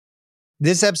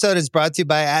This episode is brought to you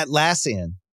by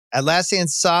Atlassian. Atlassian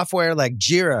software like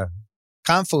Jira,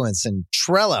 Confluence, and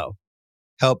Trello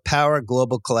help power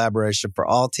global collaboration for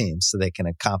all teams so they can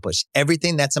accomplish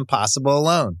everything that's impossible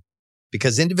alone.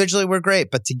 Because individually we're great,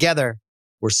 but together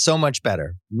we're so much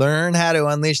better. Learn how to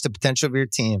unleash the potential of your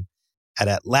team at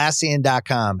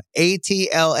Atlassian.com.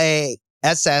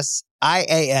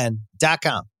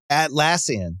 Atlassian.com.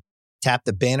 Atlassian. Tap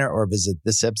the banner or visit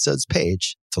this episode's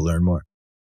page to learn more.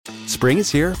 Spring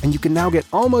is here, and you can now get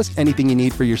almost anything you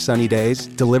need for your sunny days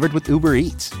delivered with Uber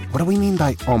Eats. What do we mean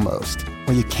by almost?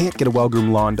 Well, you can't get a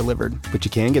well-groomed lawn delivered, but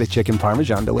you can get a chicken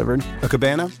parmesan delivered. A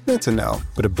cabana? That's a no.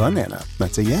 But a banana?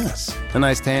 That's a yes. A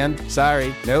nice tan?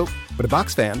 Sorry, nope. But a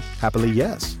box fan? Happily,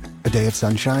 yes. A day of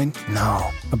sunshine?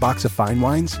 No. A box of fine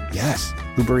wines? Yes.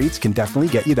 Uber Eats can definitely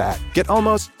get you that. Get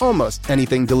almost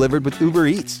anything delivered with Uber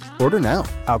Eats. Order now.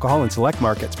 Alcohol in select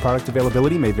markets. Product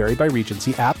availability may vary by region.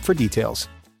 See app for details.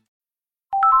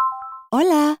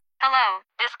 Hola. Hello,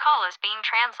 this call is being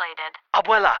translated.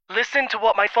 Abuela, listen to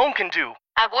what my phone can do.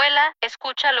 Abuela,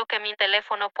 escucha lo que mi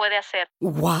teléfono puede hacer.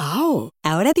 Wow.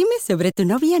 Ahora dime sobre tu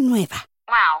novia nueva.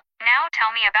 Wow, now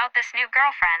tell me about this new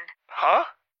girlfriend. Huh?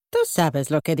 Tú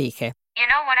sabes lo que dije. You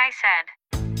know what I said.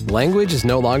 Language is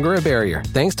no longer a barrier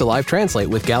thanks to Live Translate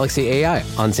with Galaxy AI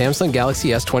on Samsung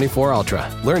Galaxy S24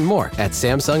 Ultra. Learn more at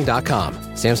Samsung.com.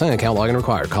 Samsung account login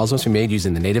required. Calls must be made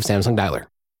using the native Samsung dialer.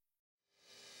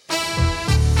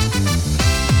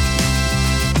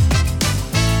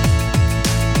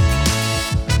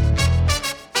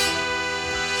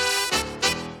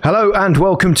 Hello and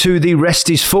welcome to the Rest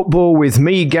is Football with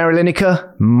me, Gary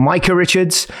Lineker, Micah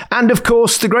Richards, and of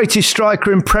course the greatest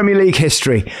striker in Premier League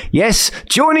history. Yes,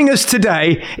 joining us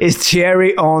today is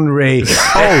Thierry Henry.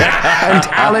 Oh, and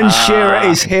Alan Shearer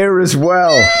is here as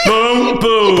well. Boom,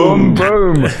 boom. Boom,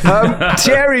 boom.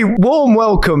 Thierry, warm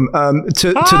welcome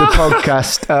to the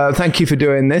podcast. Thank you for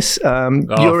doing this.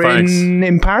 You're thanks.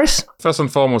 in Paris? First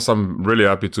and foremost, I'm really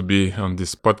happy to be on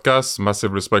this podcast.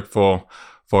 Massive respect for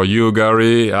you,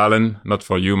 Gary, Alan, not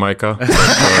for you, Micah.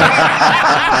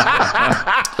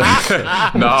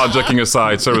 No, joking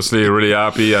aside, seriously, really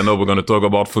happy. I know we're going to talk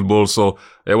about football, so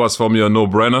it was for me a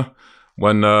no-brainer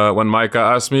when Micah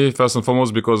asked me, first and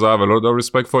foremost, because I have a lot of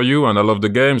respect for you and I love the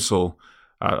game, so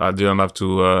I didn't have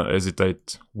to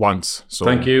hesitate once. So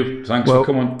thank you. Thanks for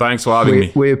coming. Thanks for having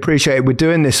me. We appreciate it. We're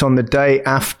doing this on the day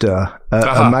after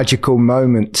a magical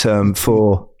moment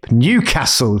for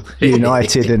Newcastle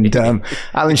United, and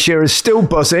Alan Shearer's still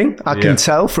buzzing. I can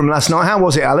tell from last night. How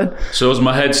was it, Alan? So is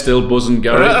my head still buzzing,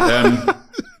 Gary?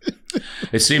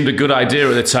 It seemed a good idea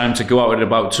at the time to go out at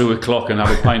about 2:00 and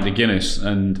have a pint of Guinness,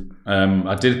 and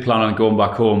I did plan on going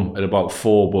back home at about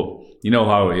 4, but you know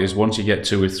how it is. Once you get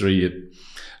 2 or 3,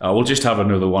 we'll just have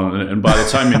another one, and by the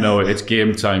time you know it, it's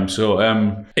game time. So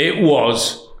it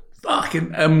was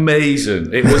fucking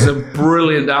amazing. It was a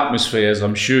brilliant atmosphere, as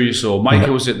I'm sure you saw.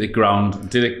 Micah was at the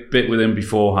ground, did a bit with him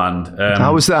beforehand.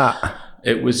 How was that?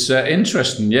 It was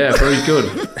interesting, yeah, very good.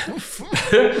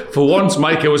 For once,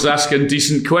 Micah was asking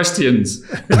decent questions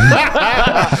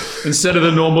instead of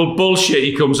the normal bullshit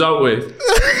he comes out with.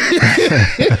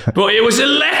 But it was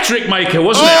electric, Micah,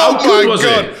 wasn't it? How good was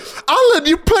it? Alan,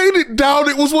 you played it down.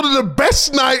 It was one of the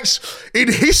best nights in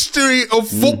history of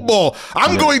football.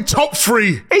 I'm going top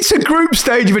 3. It's a group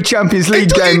stage of a Champions League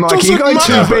game, Mike. You're going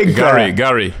too big,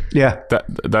 Gary. Yeah.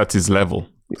 That is level.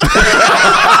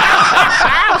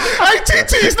 Hey,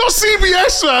 TT, it's not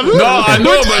CBS, man. No, I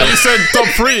know, but you said top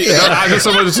 3. I just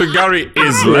wanted to say Gary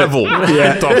is level.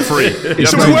 Yeah. Top 3.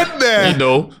 So we went there. You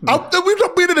know. We've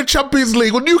not been in the Champions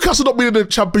League. Well, Newcastle not been in the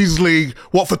Champions League,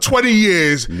 for 20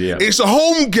 years. Yeah. It's a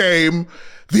home game.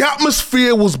 The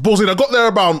atmosphere was buzzing. I got there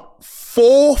about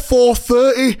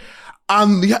 4:30.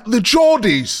 And the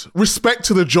Geordies, respect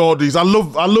to the Geordies. I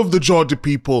love the Geordie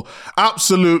people.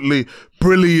 Absolutely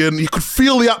brilliant. You could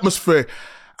feel the atmosphere.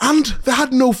 And they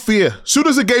had no fear. As soon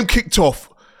as the game kicked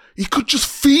off, you could just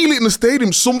feel it in the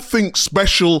stadium. Something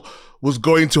special was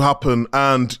going to happen.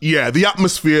 And yeah, the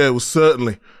atmosphere was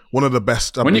certainly one of the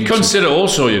best. When you consider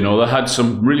also, they had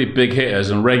some really big hitters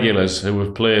and regulars who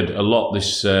have played a lot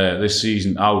this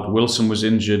season out. Wilson was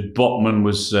injured. Botman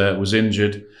was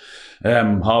injured.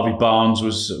 Harvey Barnes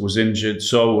was injured.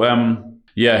 So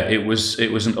it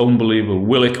was an unbelievable.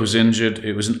 Willock was injured.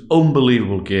 It was an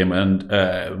unbelievable game. And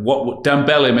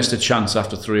Dembele missed a chance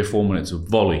after 3 or 4 minutes of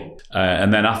volley,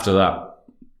 and then after that,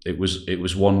 it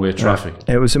was one-way traffic.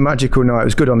 It was a magical night. It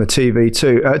was good on the TV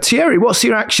too. Thierry, what's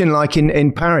your action like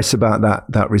in Paris about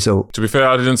that result? To be fair,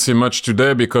 I didn't see much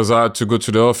today because I had to go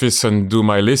to the office and do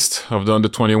my list of the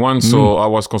under-21. So I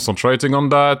was concentrating on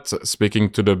that,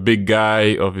 speaking to the big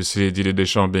guy, obviously Didier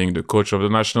Deschamps being the coach of the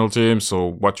national team. So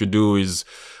what you do is,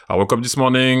 I woke up this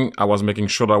morning, I was making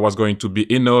sure that I was going to be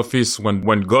in the office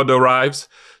when God arrives.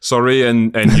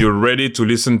 And you're ready to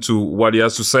listen to what he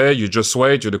has to say. You just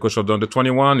wait. You're the coach of the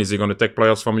under-21. Is he going to take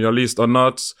players from your list or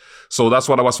not? So that's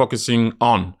what I was focusing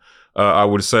on. I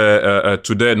would say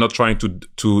today, not trying to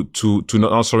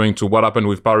not answering to what happened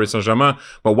with Paris Saint-Germain.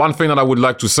 But one thing that I would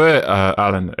like to say,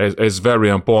 Alan, is very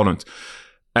important.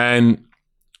 And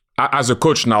as a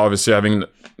coach now, obviously having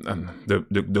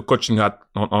the coaching hat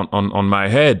on my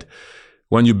head,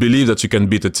 when you believe that you can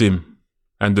beat a team,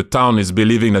 and the town is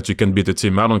believing that you can beat a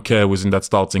team, I don't care who's in that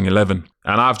starting 11.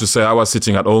 And I have to say, I was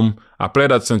sitting at home. I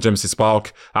played at St. James's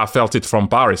Park. I felt it from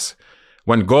Paris.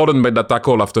 When Gordon made that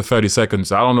tackle after 30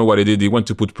 seconds, I don't know what he did. He went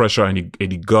to put pressure and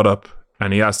he got up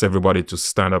and he asked everybody to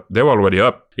stand up. They were already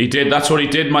up. He did. That's what he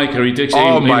did, Micah. He did.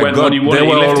 Oh my God. He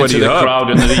lifted to the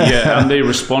crowd and they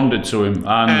responded to him.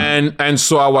 And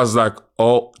so I was like,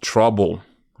 oh, trouble.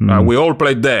 We all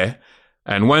played there.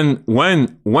 And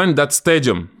when that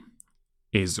stadium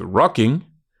is rocking,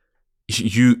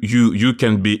 you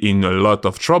can be in a lot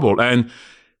of trouble. And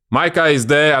Micah is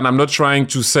there, and I'm not trying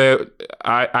to say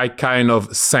I kind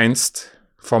of sensed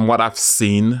from what I've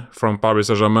seen from Paris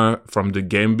Saint-Germain from the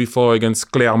game before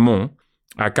against Clermont.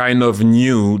 I kind of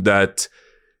knew that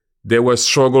they were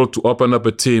struggle to open up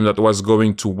a team that was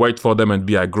going to wait for them and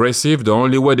be aggressive. The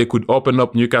only way they could open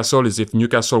up Newcastle is if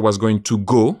Newcastle was going to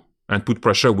go and put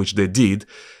pressure, which they did.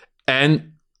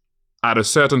 And at a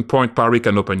certain point, Paris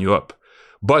can open you up.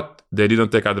 But they didn't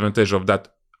take advantage of that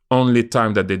only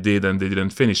time that they did, and they didn't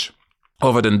finish.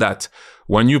 Other than that,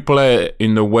 when you play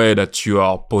in a way that you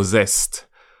are possessed,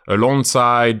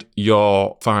 alongside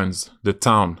your fans, the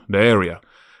town, the area,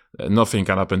 nothing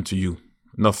can happen to you.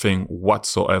 Nothing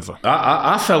whatsoever.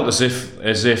 I felt as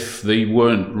if they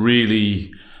weren't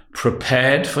really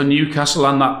prepared for Newcastle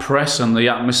and that press and the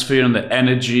atmosphere and the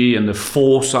energy and the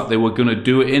force that they were going to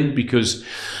do it in, because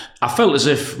I felt as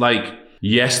if, like,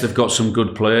 yes, they've got some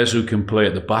good players who can play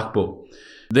at the back, but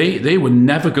they were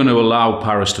never going to allow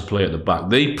Paris to play at the back.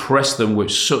 They pressed them with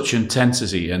such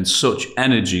intensity and such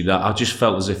energy that I just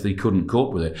felt as if they couldn't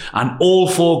cope with it. And all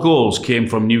 4 goals came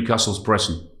from Newcastle's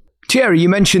pressing. Thierry, you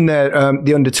mentioned there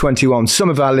the under-21. Some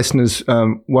of our listeners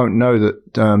won't know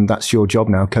that that's your job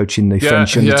now, coaching the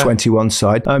French under-21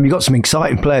 side. You got some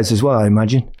exciting players as well, I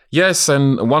imagine. Yes,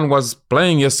 and one was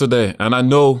playing yesterday, and I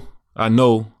know,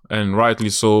 and rightly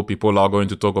so, people are going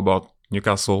to talk about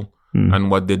Newcastle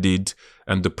and what they did,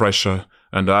 and the pressure,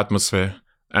 and the atmosphere,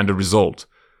 and the result.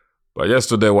 But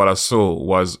yesterday, what I saw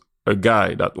was a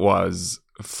guy that was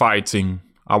fighting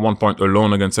at one point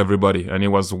alone against everybody, and it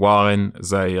was Warren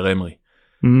Zaïre-Emery.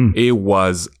 He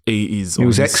is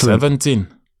only 17.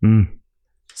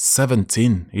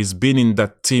 17. He's been in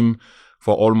that team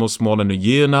for almost more than a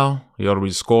year now. He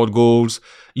already scored goals.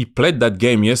 He played that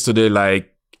game yesterday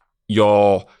like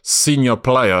your senior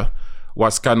player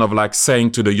was kind of like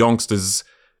saying to the youngsters,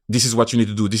 this is what you need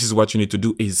to do. This is what you need to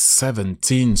do. He's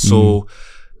 17. So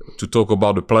to talk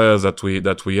about the players that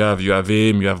we have, you have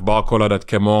him, you have Barcola that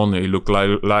came on. He looked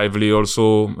lively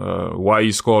also. Why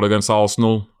he scored against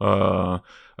Arsenal.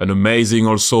 An amazing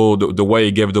also, the way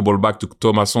he gave the ball back to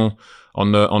Thomasson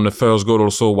on the first goal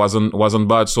also wasn't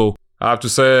bad. So I have to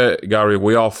say, Gary,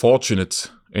 we are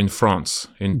fortunate in France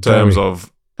in terms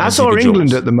of as are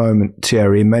England at the moment,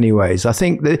 Thierry, in many ways. I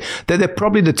think they're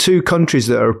probably the 2 countries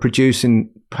that are producing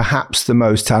perhaps the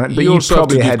most talent, but you're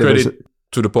probably ahead of us.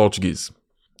 To the Portuguese.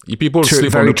 People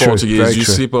sleep on the Portuguese, you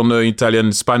sleep on the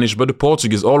Italian, Spanish, but the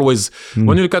Portuguese always,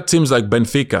 when you look at teams like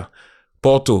Benfica,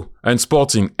 Porto and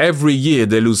Sporting, every year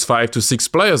they lose 5 to 6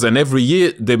 players, and every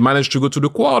year they manage to go to the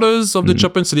quarters of the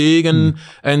Champions League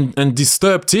and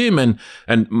disturb team. And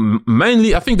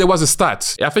mainly, I think there was a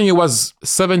stat. I think it was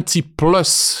 70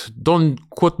 plus, don't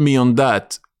quote me on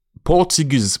that,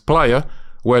 Portuguese player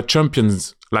were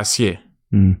champions last year.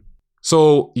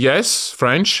 So yes,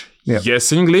 French,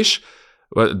 yes, English,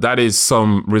 but that is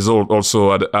some result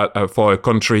also for a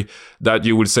country that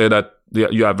you would say that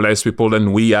you have less people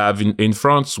than we have in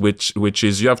France, which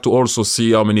is you have to also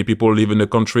see how many people live in the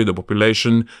country, the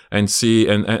population, and see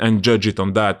and judge it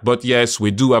on that. But yes,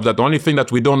 we do have that. The only thing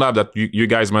that we don't have that you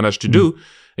guys managed to do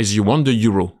is you won the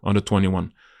Euro under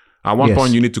 21. At one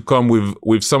point, you need to come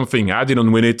with something. I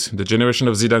didn't win it. The generation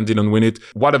of Zidane didn't win it.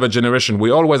 Whatever generation, we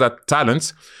always had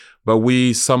talents. but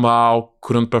we somehow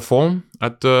couldn't perform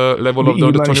at the level of the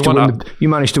under 21. You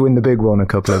managed to win the big one a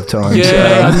couple of times.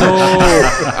 Yeah,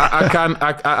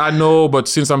 I know, but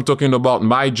since I'm talking about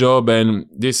my job, and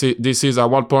this is at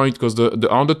one point, because the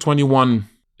under 21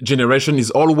 generation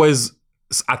is always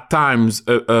at times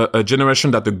a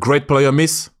generation that a great player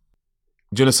miss.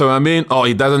 Do you understand what I mean? Or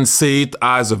he doesn't see it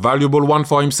as a valuable one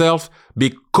for himself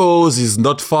because he's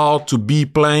not far to be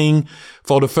playing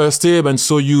for the first team. And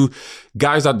so you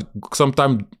guys that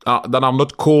sometimes that are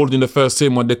not called in the first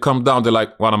team, when they come down, they're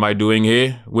like, what am I doing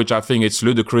here? Which I think it's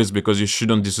ludicrous, because you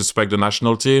shouldn't disrespect the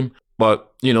national team.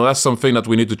 But, that's something that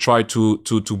we need to try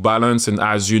to balance. And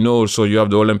as you know, so you have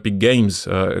the Olympic Games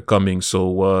coming.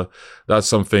 So that's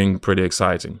something pretty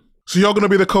exciting. So you're going to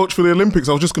be the coach for the Olympics?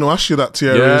 I was just going to ask you that,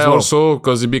 Thierry, as well. Yeah, also,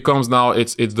 because it becomes now,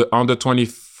 it's the under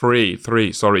 23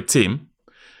 team,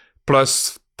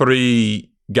 plus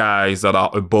 3 guys that are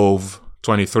above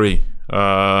 23. So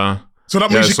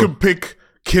that means you could pick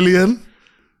Kylian,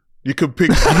 you could pick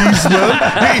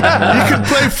Griezmann, you could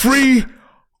play 3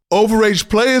 overage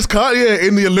players, can't you,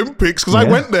 in the Olympics? Because I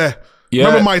went there. Yeah.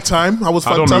 Remember my time? I was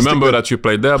fantastic. I don't remember that you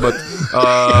played there, but...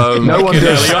 no one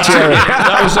does.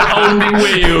 That was the only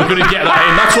way you were going to get that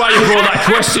in. That's why you brought that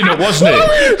question up, wasn't it?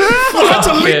 I had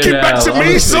to link it back to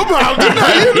me somehow, didn't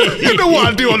I? You know what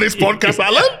I do on this podcast,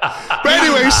 Alan. But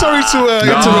anyway, sorry to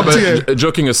interrupt you.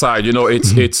 Joking aside,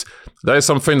 it's there is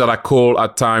something that I call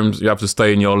at times you have to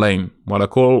stay in your lane. What I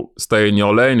call stay in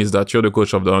your lane is that you're the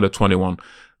coach of the under 21.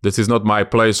 This is not my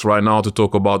place right now to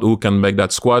talk about who can make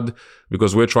that squad,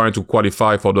 because we're trying to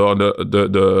qualify for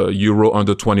the Euro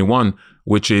under 21,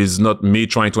 which is not me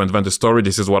trying to invent a story.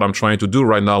 This is what I'm trying to do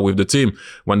right now with the team.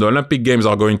 When the Olympic Games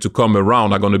are going to come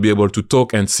around, I'm going to be able to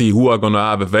talk and see who are going to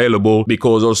have available,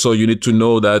 because also you need to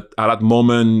know that at that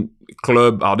moment,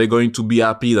 club, are they going to be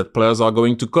happy that players are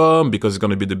going to come, because it's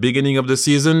going to be the beginning of the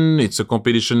season. It's a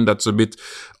competition that's a bit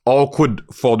awkward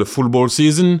for the football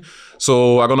season.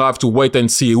 So I'm going to have to wait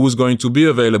and see who's going to be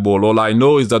available. All I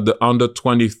know is that the under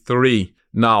 23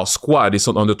 now squad is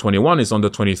not under 21, it's under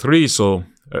 23. So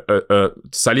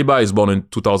Saliba is born in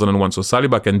 2001, so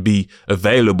Saliba can be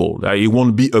available. He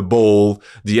won't be above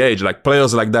the age. Like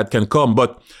players like that can come,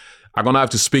 but I'm gonna have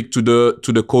to speak to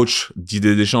the coach,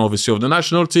 Didier Deschamps, obviously, of the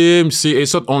national team. See,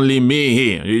 it's not only me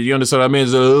here. You understand what I mean?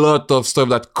 There's a lot of stuff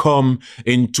that come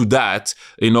into that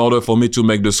in order for me to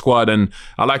make the squad. And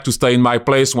I like to stay in my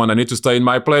place when I need to stay in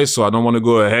my place. So I don't want to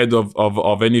go ahead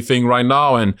of anything right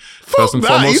now. And first and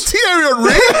foremost, Thierry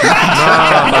Henry?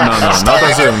 No, not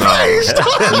as him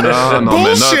now. No,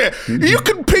 bullshit. You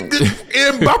can pick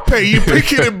Mbappe. You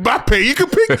picking Mbappe. You can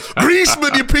pick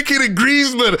Griezmann. You're picking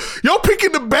Griezmann. You're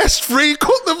picking the best 3.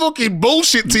 Cut the fucking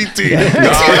bullshit, TT.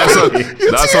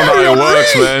 That's not how it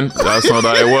works, man. That's not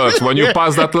how it works. When you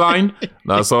pass that line,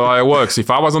 that's how it works. If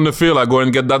I was on the field, I'd go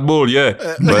and get that ball, yeah.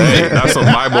 But hey, that's not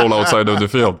my ball outside of the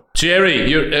field. Thierry,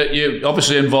 you're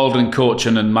obviously involved in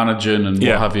coaching and managing and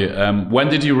what have you. When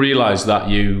did you realise that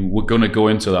you were going to go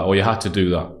into that, or you had to do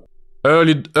that?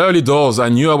 Early doors, I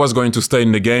knew I was going to stay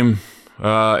in the game.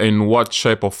 In what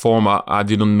shape or form, I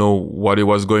didn't know what it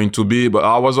was going to be, but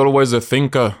I was always a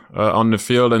thinker on the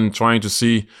field and trying to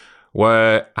see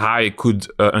where I could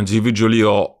individually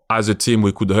or as a team,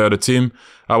 we could hurt a team.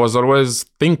 I was always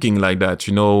thinking like that,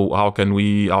 how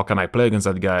can I play against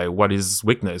that guy? What is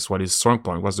weakness? What is strong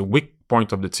point? What's the weak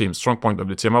point of the team? Strong point of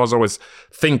the team? I was always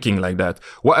thinking like that.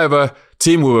 Whatever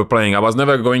team we were playing, I was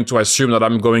never going to assume that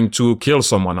I'm going to kill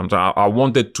someone. I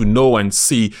wanted to know and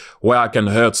see where I can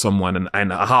hurt someone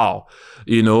and how,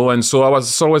 and so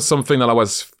it's always something that I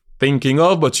was thinking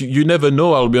of, but you never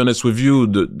know. I'll be honest with you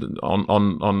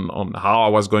on how I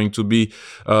was going to be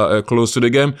close to the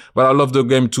game. But I love the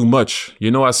game too much.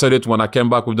 I said it when I came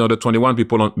back with the under 21.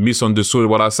 People misunderstood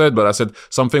what I said, but I said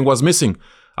something was missing.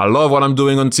 I love what I'm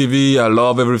doing on TV. I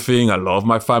love everything. I love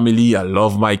my family. I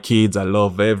love my kids. I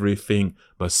love everything.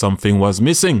 But something was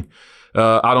missing.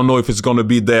 I don't know if it's going to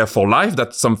be there for life.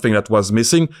 That's something that was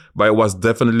missing, but it was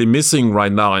definitely missing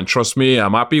right now. And trust me,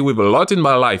 I'm happy with a lot in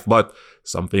my life, but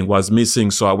something was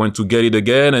missing. So I went to get it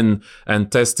again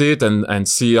and test it and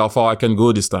see how far I can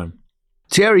go this time.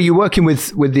 Thierry, you're working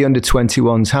with the under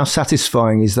 21s. How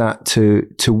satisfying is that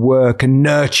to work and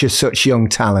nurture such young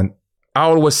talent? I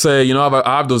always say,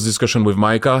 I have those discussions with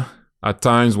Micah at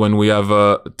times when we have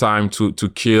time to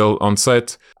kill on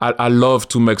set. I love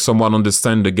to make someone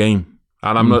understand the game.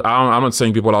 And I'm not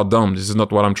saying people are dumb. This is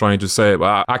not what I'm trying to say.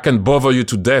 But I can bother you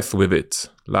to death with it.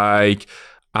 Like,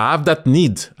 I have that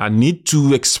need. I need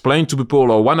to explain to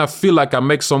people, or when I feel like I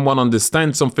make someone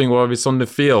understand something, whether it's on the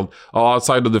field or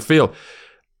outside of the field,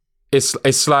 it's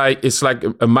like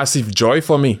a massive joy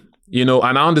for me. You know,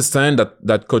 and I understand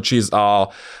that coaches are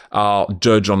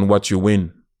judged on what you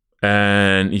win.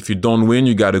 And if you don't win,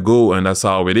 you got to go. And that's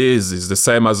how it is. It's the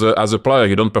same as a player.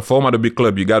 You don't perform at a big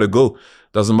club, you got to go.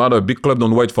 Doesn't matter. A big club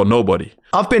don't wait for nobody.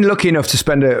 I've been lucky enough to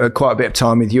spend quite a bit of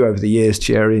time with you over the years,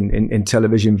 Thierry, in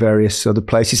television, various other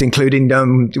places, including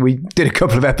we did a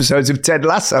couple of episodes of Ted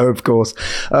Lasso, of course,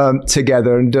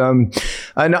 together. And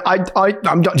I'm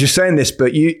not just saying this,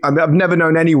 but I've never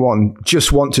known anyone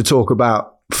just want to talk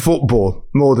about football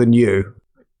more than you.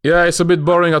 Yeah, it's a bit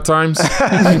boring at times.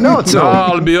 Not at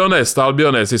all. I'll be honest.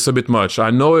 It's a bit much.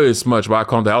 I know it's much, but I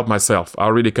can't help myself. I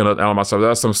really cannot help myself.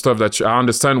 There's some stuff that I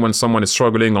understand when someone is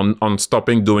struggling on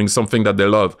stopping doing something that they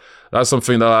love. That's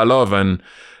something that I love, and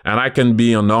I can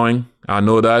be annoying. I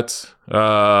know that. But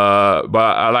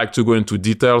I like to go into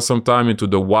detail sometimes, into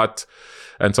the what.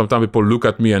 And sometimes people look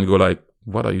at me and go like,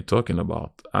 what are you talking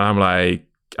about? And I'm like,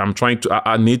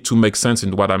 I need to make sense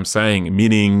in what I'm saying,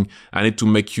 meaning I need to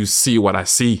make you see what I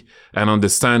see and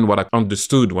understand what I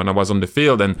understood when I was on the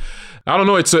field. And I don't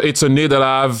know, it's a need that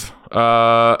I have.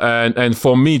 And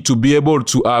for me to be able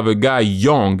to have a guy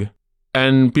young,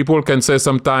 and people can say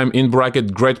sometimes in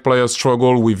bracket, great players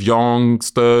struggle with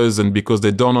youngsters and because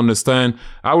they don't understand.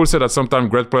 I will say that sometimes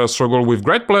great players struggle with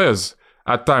great players.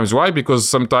 At times, why? Because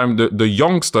sometimes the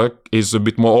youngster is a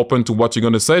bit more open to what you're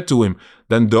going to say to him.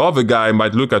 Then the other guy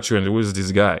might look at you and, who is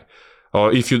this guy?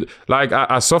 Or if you, like,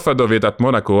 I suffered of it at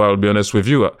Monaco, I'll be honest with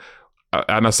you.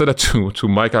 And I said that to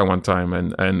Micah one time,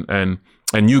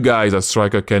 and you guys as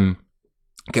striker can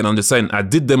understand. I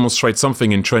did demonstrate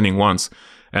something in training once.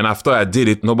 And after I did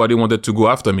it, nobody wanted to go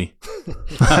after me.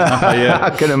 Yeah.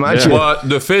 I can imagine. But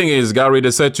the thing is, Gary,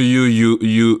 they said to you,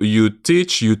 you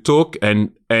teach, you talk,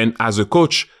 and as a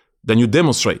coach, then you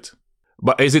demonstrate.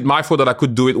 But is it my fault that I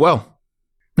could do it well?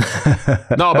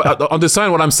 No, but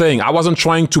understand what I'm saying. I wasn't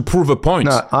trying to prove a point.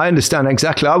 No, I understand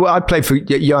exactly. I played for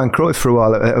Johan Cruyff for a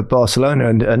while at Barcelona,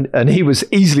 and he was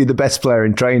easily the best player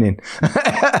in training.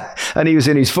 And he was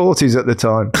in his 40s at the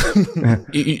time.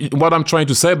 What I'm trying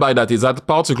to say by that is at a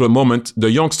particular moment, the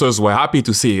youngsters were happy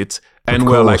to see it and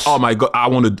were like, oh my God, I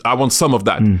want some of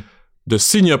that. The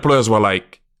senior players were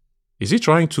like, is he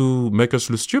trying to make us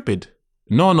look stupid?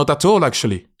 No, not at all,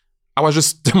 actually. I was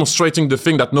just demonstrating the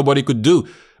thing that nobody could do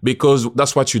because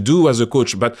that's what you do as a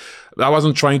coach. But I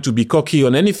wasn't trying to be cocky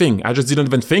on anything. I just didn't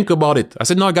even think about it. I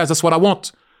said, no, guys, that's what I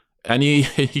want. And he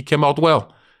came out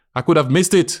well. I could have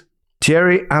missed it.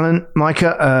 Thierry, Alan,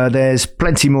 Micah, there's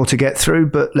plenty more to get through,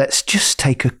 but let's just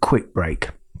take a quick break.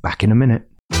 Back in a minute.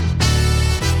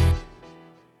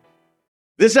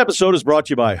 This episode is brought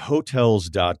to you by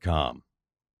Hotels.com.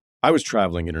 I was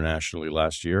traveling internationally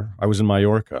last year. I was in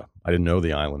Mallorca. I didn't know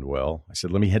the island well. I said,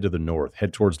 let me head to the north,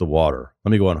 head towards the water. Let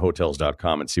me go on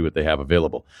Hotels.com and see what they have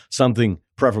available. Something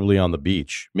preferably on the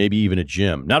beach, maybe even a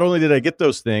gym. Not only did I get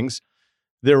those things,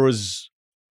 there was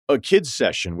a kids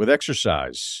session with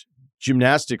exercise,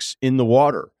 gymnastics in the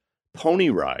water,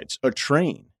 pony rides, a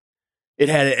train. It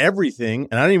had everything,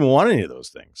 and I didn't even want any of those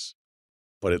things.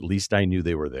 But at least I knew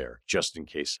they were there, just in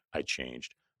case I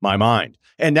changed my mind.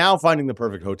 And now finding the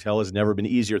perfect hotel has never been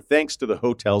easier thanks to the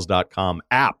Hotels.com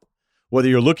app. Whether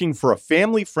you're looking for a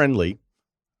family-friendly,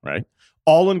 right,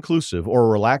 all-inclusive or a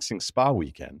relaxing spa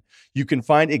weekend, you can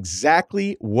find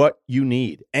exactly what you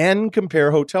need and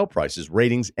compare hotel prices,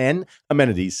 ratings, and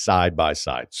amenities side by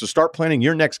side. So start planning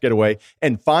your next getaway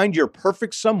and find your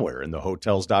perfect somewhere in the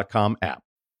Hotels.com app.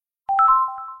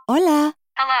 Hola.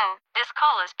 Hello, this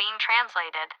call is being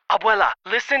translated. Abuela,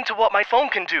 listen to what my phone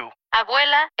can do.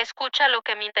 Abuela, escucha lo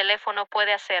que mi teléfono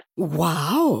puede hacer.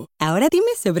 Wow. Ahora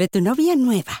dime sobre tu novia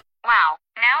nueva. Wow,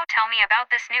 now tell me about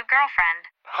this new girlfriend.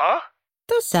 Huh?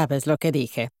 Tú sabes lo que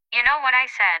dije. You know what I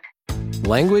said.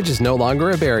 Language is no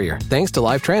longer a barrier thanks to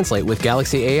Live Translate with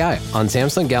Galaxy AI on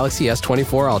Samsung Galaxy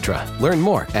S24 Ultra. Learn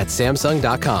more at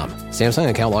Samsung.com. Samsung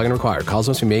account login required. Calls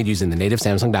must be made using the native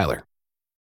Samsung dialer.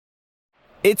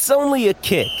 It's only a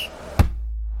kick.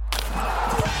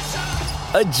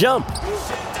 A jump.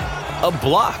 A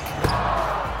block.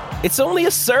 It's only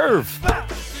a serve.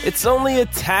 It's only a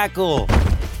tackle.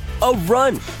 A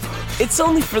run. It's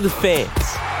only for the fans.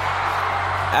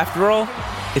 After all,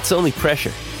 it's only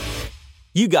pressure.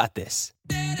 You got this.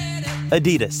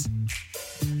 Adidas.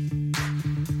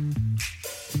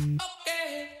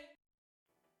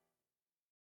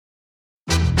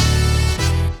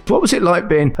 What was it like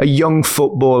being a young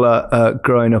footballer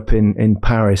growing up in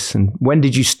Paris? And when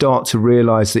did you start to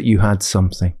realise that you had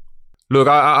something? Look,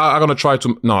 I'm going to try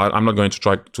to... No, I'm not going to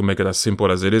try to make it as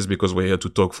simple as it is because we're here to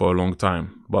talk for a long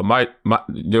time. But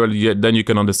then you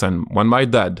can understand. When my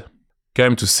dad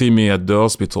came to see me at the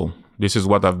hospital, This is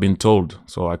what I've been told.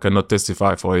 So I cannot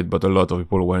testify for it, but a lot of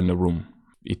people were in the room.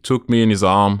 He took me in his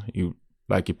arm. He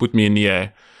put me in the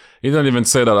air. He didn't even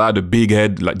say that I had a big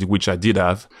head, which I did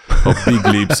have, or big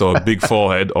lips, or a big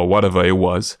forehead, or whatever it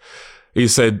was. He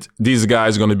said, this guy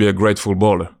is going to be a great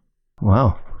footballer.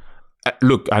 Wow.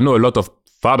 Look, I know a lot of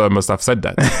fathers must have said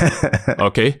that.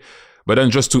 Okay? But then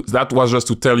that was just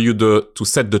to tell you to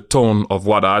set the tone of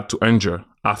what I had to endure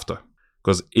after.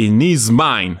 Because in his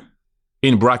mind,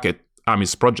 in bracket, I'm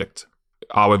his project.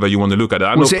 However you want to look at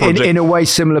it. Was it in a way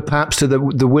similar perhaps to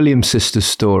the Williams sisters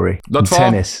story in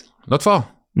tennis? Not far.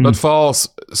 Not far.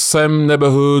 Same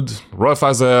neighborhood, rough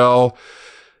as hell.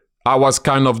 I was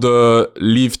kind of the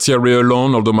leave Thierry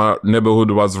alone, although my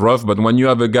neighborhood was rough. But when you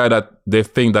have a guy that they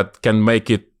think that can make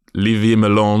it, leave him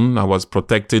alone. I was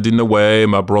protected in a way.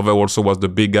 My brother also was the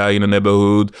big guy in the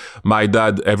neighborhood. My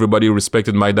dad, everybody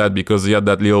respected my dad because he had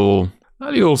that little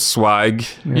swag,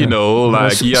 you know,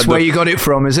 like that's where you got it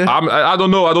from, is it? I don't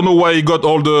know. I don't know where he got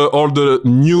all the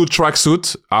new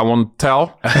tracksuit. I won't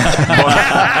tell, but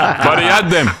he had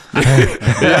them.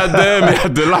 He had them. He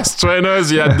had the last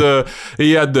trainers. He had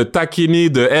the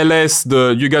Tacchini, the LS.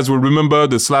 You guys will remember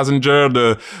the Slazenger,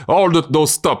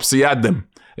 those tops. He had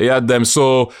them.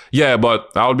 So yeah, but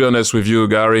I'll be honest with you,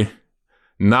 Gary.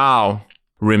 Now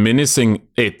reminiscing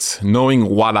it, knowing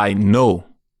what I know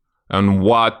and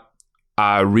what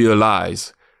I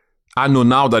realize, I know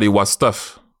now that it was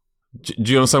tough.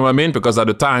 Do you understand what I mean? Because at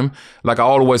the time, like I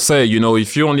always say, you know,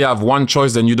 if you only have one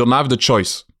choice, then you don't have the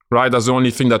choice, right? That's the only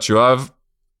thing that you have,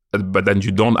 but then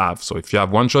you don't have. So if you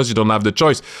have one choice, you don't have the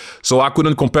choice. So I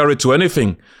couldn't compare it to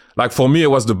anything. Like for me,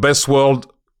 it was the best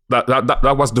world.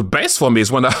 That was the best for me.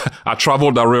 Is when I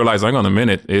traveled, I realized, hang on a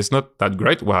minute, it's not that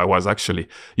great where I was actually.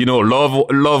 You know,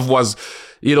 love was,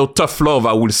 you know, tough love,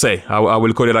 I will say. I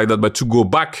will call it like that. But to go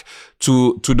back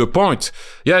to the point,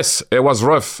 yes, it was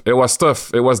rough. It was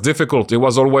tough. It was difficult. It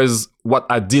was always what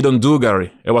I didn't do,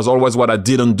 Gary. It was always what I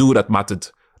didn't do that mattered.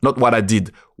 Not what I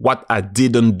did. What I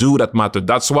didn't do that mattered.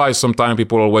 That's why sometimes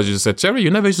people always used to say, Thierry,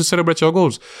 you never used to celebrate your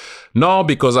goals. No,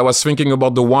 because I was thinking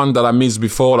about the one that I missed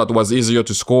before that was easier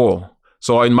to score.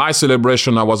 So in my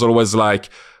celebration, I was always like,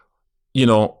 you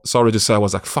know, sorry to say, I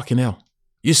was like, fucking hell,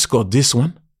 you scored this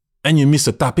one and you missed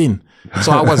a tap in.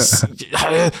 So I was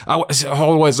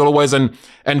always,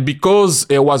 and because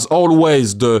it was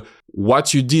always the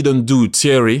what you didn't do,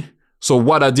 Thierry, so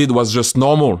what I did was just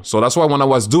normal. So that's why when I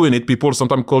was doing it, people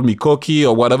sometimes called me cocky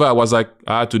or whatever. I was like,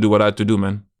 I had to do what I had to do,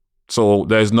 man. So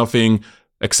there's nothing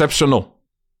exceptional.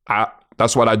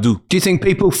 That's what I do. Do you think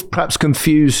people perhaps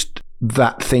confused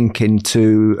that thinking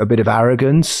to a bit of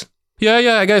arrogance?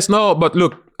 Yeah, I guess. No, but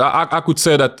look, I could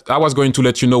say that I was going to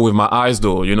let you know with my eyes,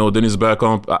 though. You know, Dennis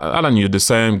Bergkamp, Alan, you're the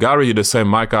same. Gary, you're the same.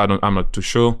 Micah, I'm not too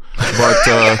sure.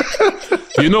 But,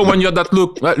 you know, when you're that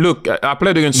look, I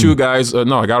played against you guys.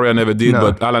 No, Gary, I never did.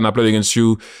 No. But Alan, I played against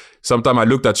you. Sometime I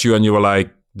looked at you and you were like,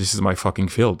 this is my fucking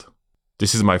field.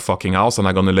 This is my fucking house. And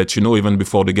I'm going to let you know even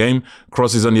before the game.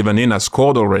 Cross isn't even in. I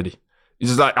scored already.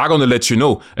 It's like, I'm going to let you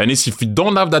know. And it's if you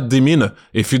don't have that demeanor,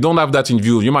 if you don't have that in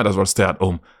view, you might as well stay at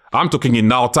home. I'm talking in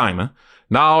now time. Eh?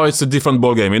 Now it's a different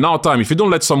ball game. In our time, if you don't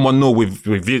let someone know with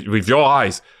your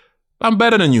eyes, I'm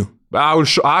better than you. I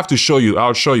have to show you.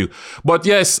 I'll show you. But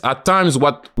yes, at times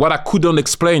what I couldn't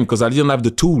explain because I didn't have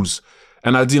the tools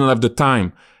and I didn't have the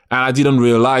time and I didn't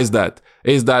realize that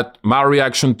is that my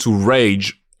reaction to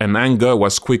rage and anger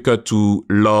was quicker to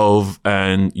love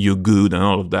and you're good and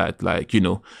all of that. Like, you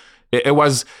know, it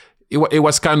was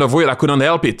kind of weird. I couldn't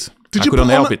help it. Did you put on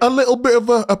a little bit of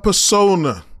a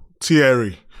persona,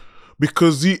 Thierry?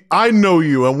 Because I know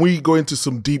you and we go into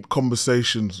some deep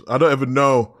conversations. I don't even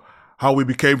know how we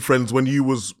became friends when you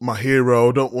was my hero.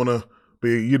 I don't want to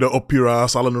be, you know, up your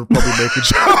ass. Alan will probably make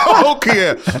a joke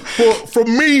here. But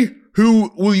from me,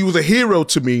 who was a hero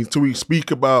to me, till we speak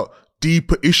about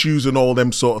deeper issues and all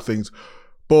them sort of things.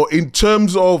 But in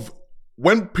terms of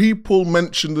when people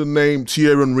mention the name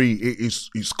Thierry Henry,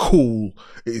 it's cool,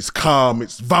 it's calm,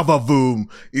 it's Voom,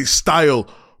 it's style.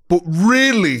 But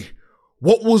really,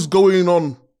 what was going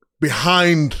on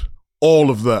behind all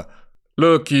of that?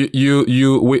 Look,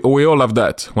 we all have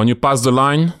that. When you pass the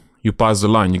line, you pass the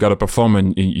line. You got to perform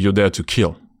and you're there to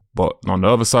kill. But on the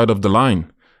other side of the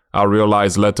line, I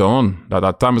realized later on that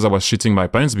at times I was shitting my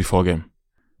pants before game.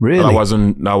 Really? That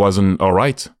I wasn't all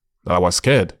right. That I was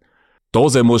scared.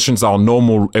 Those emotions are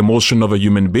normal emotion of a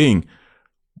human being.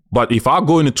 But if I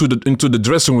go into the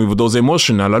dressing room with those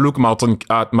emotions and I look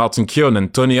at Martin Keown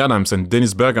and Tony Adams and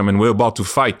Dennis Bergkamp and we're about to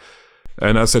fight,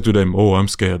 and I said to them, "Oh, I'm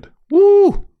scared."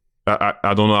 Woo!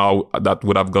 I don't know how that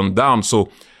would have gone down. So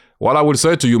what I would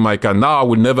say to you, Micah, now I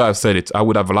would never have said it. I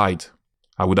would have lied.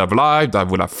 I would have lied, I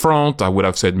would have front, I would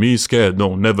have said, me scared.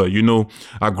 No, never.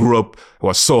 I grew up, it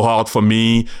was so hard for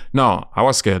me. No, I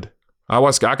was scared.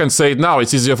 I can say it now.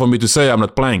 It's easier for me to say I'm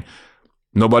not playing.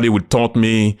 Nobody would taunt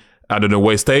me at an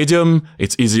away stadium.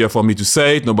 It's easier for me to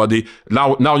say it.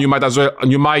 Now you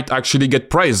might actually get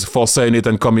praise for saying it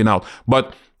and coming out.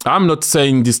 But I'm not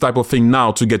saying this type of thing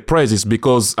now to get praise. It's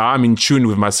because I'm in tune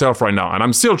with myself right now. And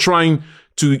I'm still trying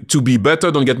to be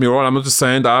better. Don't get me wrong. I'm not just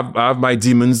saying I have my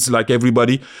demons like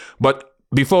everybody. But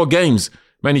before games,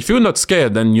 man, if you're not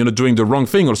scared, then you're not doing the wrong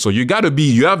thing also. You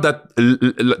have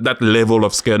that level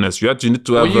of scaredness. You need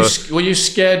to have... Were you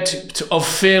scared of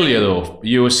failure, though?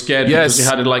 You were scared because you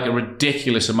had a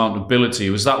ridiculous amount of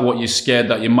ability. Was that what you're scared,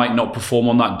 that you might not perform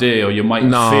on that day, or you might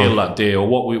fail that day? Or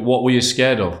what were you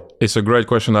scared of? It's a great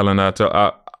question, Alan.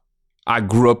 I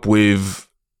grew up with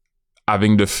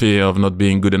having the fear of not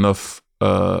being good enough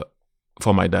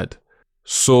for my dad.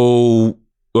 So,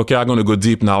 okay, I'm going to go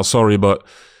deep now. Sorry, but...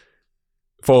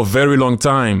 for a very long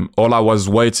time, all I was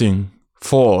waiting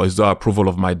for is the approval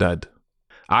of my dad.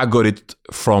 I got it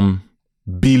from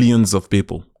billions of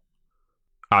people.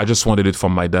 I just wanted it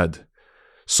from my dad.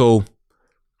 So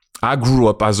I grew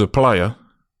up as a player,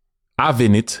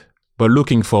 having it, but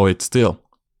looking for it still.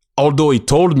 Although he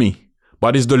told me,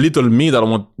 but it's the little me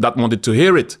that wanted to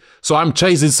hear it. So I'm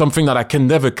chasing something that I can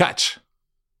never catch.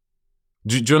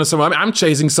 Do you understand what I mean? I'm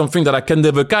chasing something that I can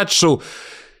never catch. So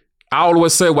I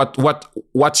always say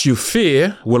what you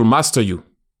fear will master you.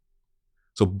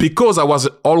 So because I was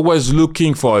always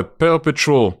looking for a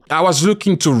perpetual, I was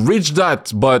looking to reach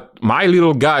that, but my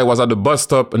little guy was at the bus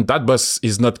stop and that bus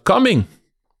is not coming.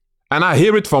 And I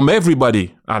hear it from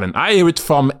everybody, Alan. I hear it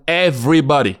from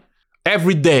everybody.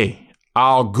 Every day.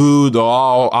 How good or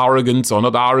how arrogant or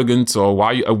not arrogant or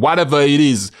whatever it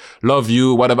is. Love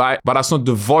you, whatever. But that's not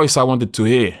the voice I wanted to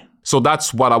hear. So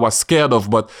that's what I was scared of.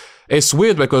 But it's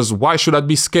weird because why should I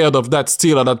be scared of that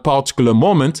still at that particular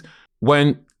moment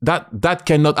when that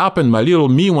cannot happen? My little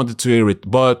me wanted to hear it.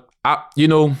 But,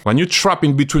 when you trap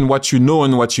in between what you know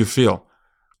and what you feel,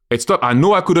 it's not, I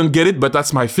know I couldn't get it, but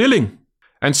that's my feeling.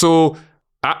 And so,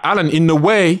 Alan, in a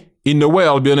way,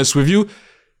 I'll be honest with you,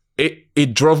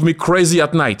 it drove me crazy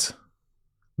at night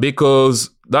because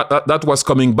that was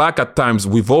coming back at times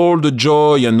with all the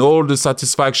joy and all the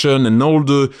satisfaction and all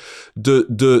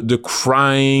the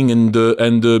crying and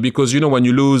because when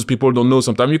you lose, people don't know.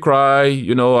 Sometimes you cry,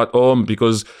 at home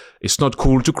because it's not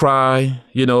cool to cry.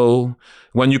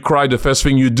 When you cry, the first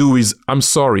thing you do is I'm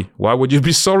sorry. Why would you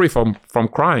be sorry from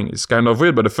crying? It's kind of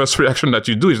weird, but the first reaction that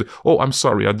you do is, oh, I'm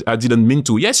sorry. I didn't mean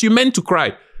to. Yes, you meant to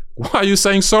cry. What are you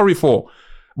saying sorry for?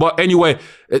 But anyway,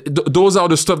 those are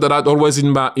the stuff that I'd always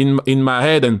in my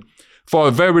head. And for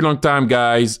a very long time,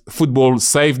 guys, football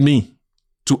saved me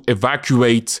to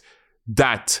evacuate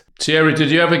that. Thierry,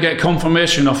 did you ever get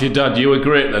confirmation of your dad? You were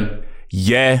great then.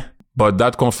 Yeah, but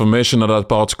that confirmation at that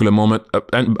particular moment,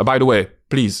 and by the way,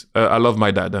 please, I love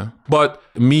my dad. But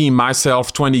me,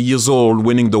 myself, 20 years old,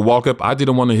 winning the World Cup, I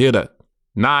didn't want to hear that.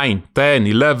 9, 10,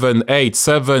 11, 8,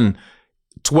 7,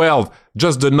 12,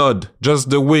 just the nod, just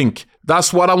the wink.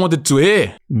 That's what I wanted to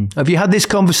hear. Have you had this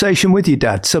conversation with your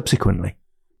dad subsequently?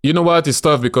 You know what? It's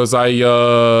tough because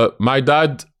my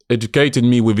dad educated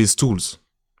me with his tools.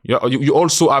 You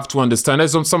also have to understand.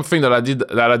 There's something that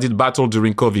I did battle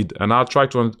during COVID, and I'll try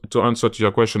to answer to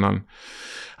your question.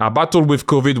 I battled with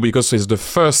COVID because it's the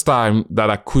first time that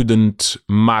I couldn't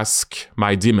mask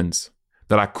my demons,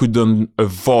 that I couldn't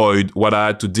avoid what I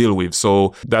had to deal with.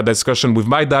 So that discussion with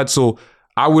my dad. So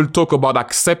I will talk about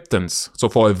acceptance. So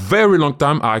for a very long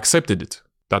time, I accepted it.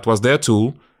 That was their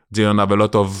tool. They didn't have a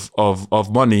lot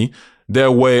of money.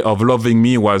 Their way of loving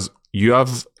me was, you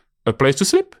have a place to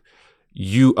sleep.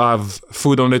 You have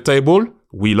food on the table.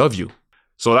 We love you.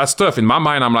 So that's tough. In my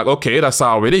mind, I'm like, okay, that's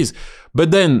how it is.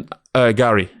 But then,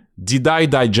 Gary, did I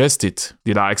digest it?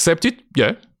 Did I accept it?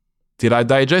 Yeah. Did I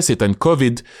digest it? And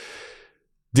COVID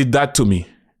did that to me.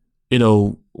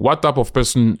 What type of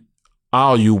person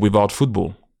are you without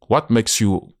football? What makes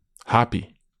you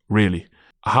happy, really?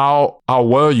 How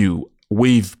were you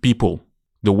with people?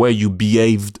 The way you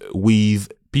behaved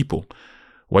with people?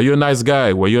 Were you a nice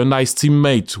guy? Were you a nice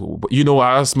teammate?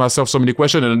 I asked myself so many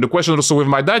questions, and the question also with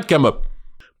my dad came up.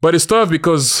 But it's tough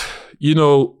because,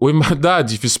 with my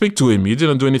dad, if you speak to him, he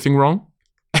didn't do anything wrong.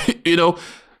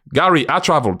 Gary, I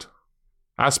traveled.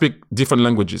 I speak different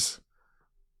languages.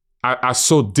 I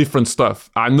saw different stuff.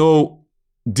 I know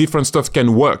different stuff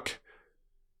can work.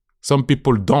 Some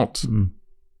people don't.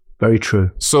 Very true.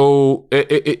 So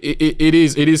it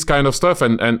is kind of stuff.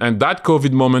 And that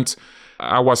COVID moment,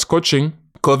 I was coaching,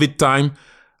 COVID time.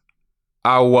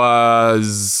 I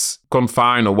was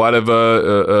confined or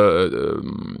whatever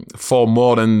for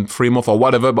more than 3 months or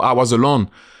whatever, but I was alone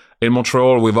in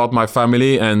Montreal without my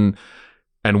family. And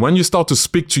when you start to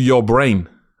speak to your brain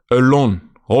alone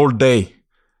all day,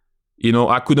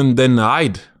 I couldn't then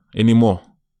hide anymore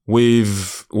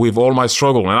with all my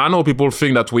struggle. And I know people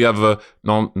think that we have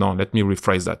no, let me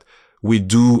rephrase that. We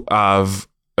do have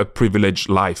a privileged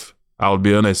life. I'll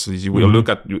be honest. We look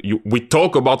at we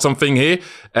talk about something here,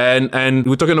 and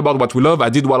we're talking about what we love. I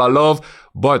did what I love,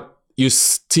 but you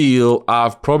still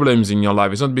have problems in your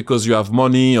life. It's not because you have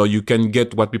money or you can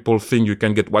get what people think you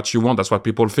can get what you want. That's what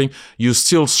people think. You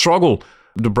still struggle.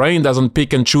 The brain doesn't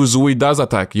pick and choose who it does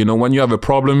attack. When you have a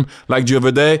problem, like the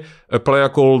other day, a player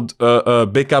called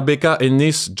Beka in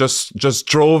Nice just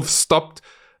drove, stopped,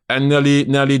 and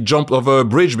nearly jumped over a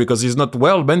bridge because he's not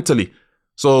well mentally.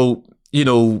 So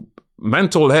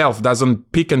mental health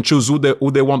doesn't pick and choose who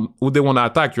they want to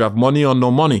attack. You have money or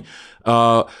no money.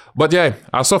 But yeah,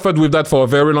 I suffered with that for a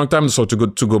very long time. So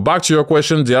to go back to your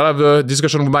question, the other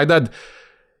discussion with my dad,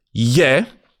 yeah,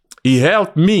 he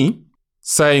helped me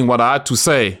saying what I had to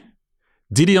say.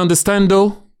 Did he understand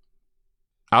though?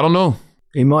 I don't know.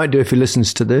 He might do if he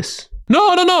listens to this.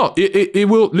 No. He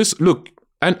will listen. Look,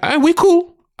 and we're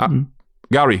cool.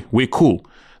 Gary, we're cool.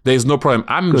 There's no problem.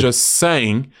 I'm just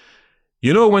saying,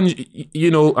 when,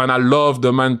 and I love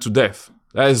the man to death.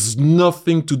 That has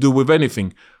nothing to do with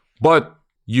anything. But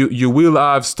you will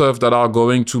have stuff that are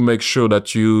going to make sure that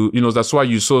that's why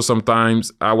you saw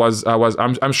sometimes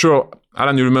I'm sure,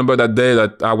 Alan, you remember that day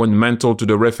that I went mental to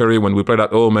the referee when we played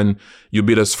at home and you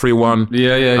beat us 3-1.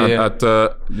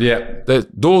 Yeah.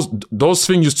 Those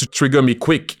things used to trigger me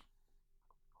quick.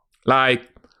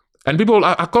 And people,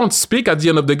 I can't speak at the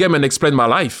end of the game and explain my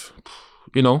life,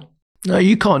 No,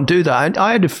 you can't do that.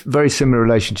 I had a very similar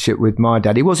relationship with my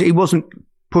dad. He wasn't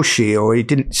pushy, or he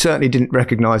certainly didn't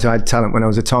recognise I had talent when I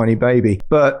was a tiny baby.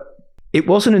 But it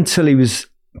wasn't until he was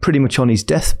pretty much on his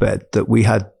deathbed that we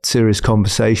had serious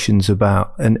conversations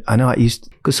about. And I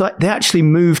because they actually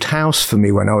moved house for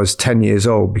me when I was 10 years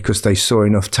old because they saw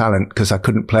enough talent because I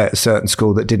couldn't play at a certain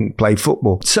school that didn't play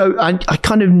football. So I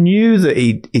kind of knew that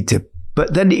he did.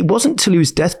 But then it wasn't till he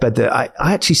was deathbed that I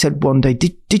actually said one day,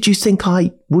 did you think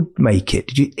I would make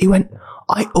it? He went,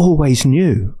 I always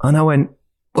knew. And I went,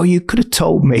 well, you could have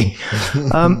told me.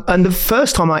 And the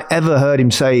first time I ever heard him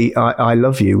say, I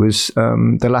love you was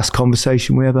the last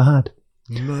conversation we ever had.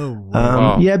 No.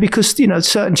 Wow. Yeah, because,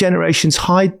 certain generations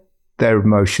hide their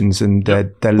emotions and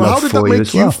their love for you as well. How did that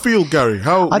make you feel, Gary?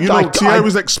 Thierry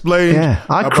was explaining. Yeah,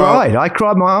 I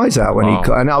cried my eyes out when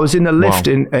and I was in the lift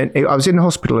I was in the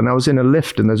hospital and I was in a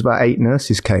lift and there's about 8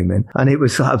 nurses came in and I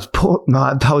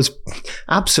was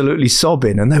absolutely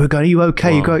sobbing and they were going, are you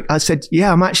okay? Wow. I said,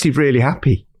 yeah, I'm actually really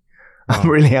happy. I'm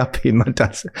really happy. And my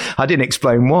dad said, I didn't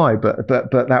explain why, but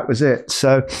that was it.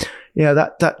 So yeah,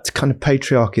 that kind of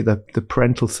patriarchy, the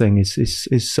parental thing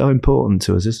is so important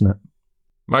to us, isn't it?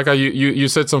 Micah, you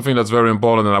said something that's very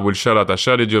important, and I will share that. I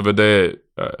shared it the other day.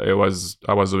 I was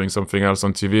doing something else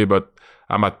on TV, but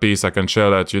I'm at peace. I can share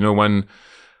that. When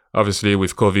obviously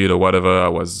with COVID or whatever,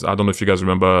 I don't know if you guys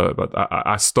remember, but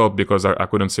I stopped because I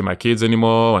couldn't see my kids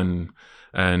anymore,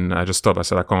 and I just stopped. I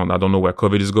said I don't know where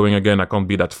COVID is going again. I can't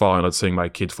be that far and not seeing my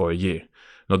kid for a year.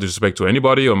 No disrespect to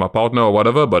anybody or my partner or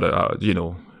whatever, but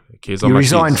kids are you my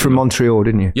resigned kids, from Montreal,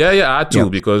 didn't you? Yeah, I had to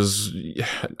because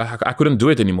I couldn't do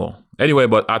it anymore. Anyway,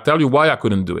 but I'll tell you why I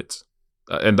couldn't do it.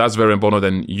 And that's very important.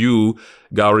 And you,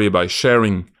 Gary, by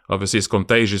sharing, obviously it's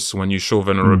contagious when you show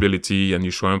vulnerability and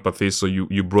you show empathy. So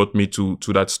you brought me to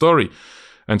that story.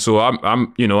 And so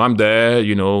I'm there,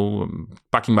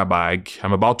 packing my bag.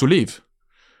 I'm about to leave.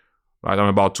 Right? I'm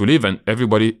about to leave and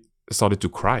everybody started to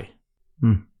cry.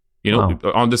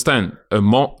 Understand,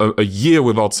 a year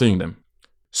without seeing them.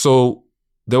 So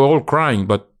they were all crying,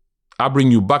 but I bring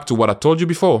you back to what I told you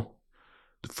before.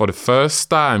 For the first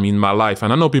time in my life,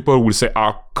 and I know people will say,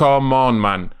 oh, come on,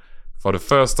 man. For the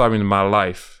first time in my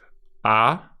life,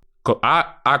 I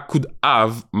could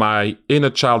have my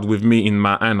inner child with me in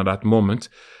my hand at that moment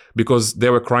because they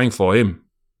were crying for him.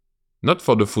 Not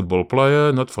for the football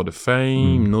player, not for the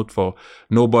fame, not for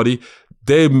nobody.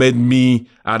 They made me,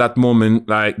 at that moment,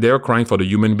 like they were crying for the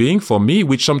human being, for me,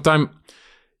 which sometimes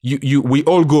we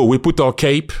all go, we put our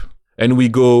cape and we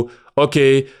go,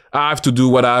 okay, I have to do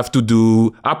what I have to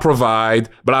do. I provide,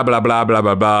 blah, blah, blah, blah,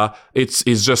 blah, blah. It's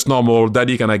just normal.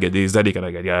 Daddy, can I get this? Daddy, can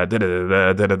I get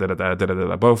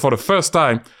that? But for the first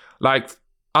time, like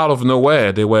out of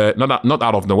nowhere, they were, not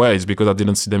out of nowhere, it's because I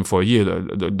didn't see them for a year.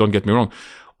 Don't get me wrong.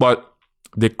 But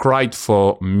they cried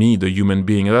for me, the human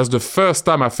being. And that's the first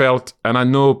time I felt, and I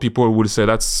know people will say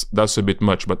that's a bit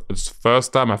much, but it's the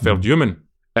first time I felt human.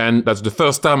 And that's the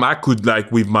first time I could,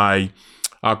 like, with my,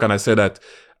 how can I say that?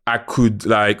 I could,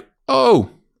 like,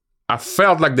 I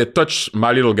felt like they touched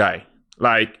my little guy.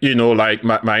 Like, you know, like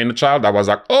my inner child, I was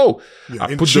like,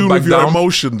 I put the bag down.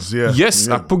 Emotions, yeah. Yes,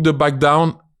 I put the bag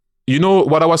down. You know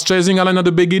what I was chasing, Alan, at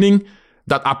the beginning?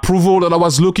 That approval that I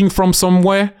was looking from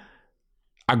somewhere?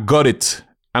 I got it.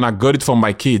 And I got it from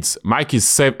my kids. My kids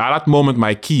saved, at that moment,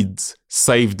 my kids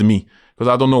saved me. Because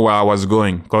I don't know where I was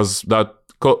going. Because that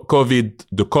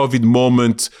the COVID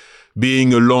moment,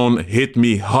 being alone, hit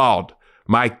me hard.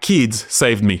 My kids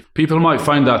saved me. People might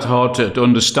find that hard to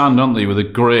understand, don't they? With a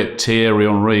great Thierry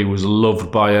Henry, who was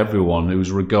loved by everyone, who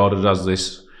was regarded as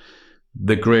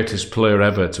the greatest player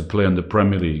ever to play in the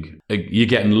Premier League. You're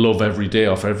getting love every day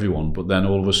off everyone, but then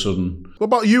all of a sudden... What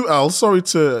about you, Al? Sorry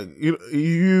to...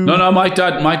 you. No, my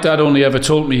dad only ever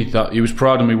told me that he was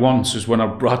proud of me once, is when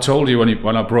I told you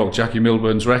when I broke Jackie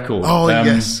Milburn's record. Oh,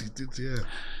 yes, he did, yeah.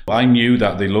 I knew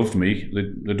that they loved me.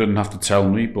 They didn't have to tell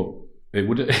me, but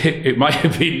it might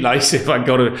have been nice if I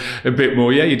got a bit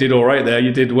more. Yeah, you did all right there.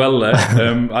 You did well there.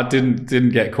 I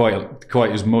didn't get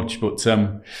quite as much, but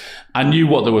I knew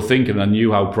what they were thinking. I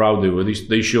knew how proud they were.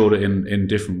 They showed it in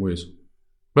different ways.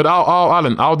 But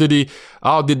Alan, how did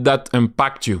that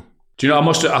impact you? Do you know?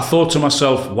 I thought to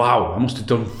myself, wow, I must have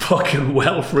done fucking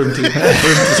well for him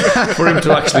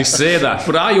to actually say that.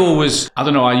 But I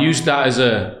don't know. I used that as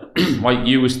a, like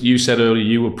you said earlier,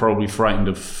 you were probably frightened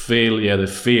of failure, the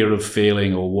fear of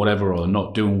failing or whatever, or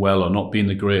not doing well or not being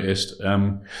the greatest.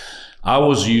 I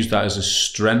always used that as a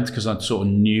strength because I sort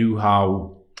of knew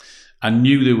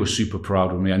they were super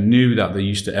proud of me. I knew that they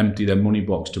used to empty their money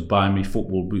box to buy me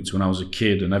football boots when I was a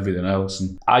kid and everything else.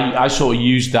 And I sort of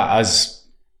used that as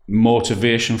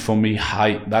motivation for me.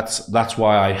 That's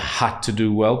why I had to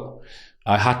do well.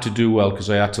 I had to do well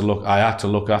because I had to look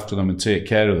after them and take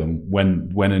care of them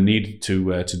when I needed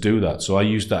to do that. So I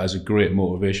used that as a great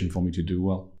motivation for me to do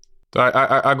well.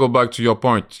 I go back to your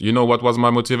point. You know what was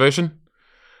my motivation?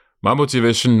 My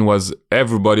motivation was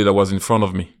everybody that was in front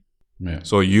of me. Yeah.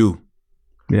 So you.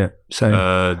 Yeah. Same.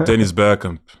 Dennis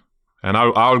Bergkamp. And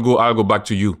I'll go back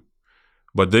to you.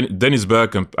 But Dennis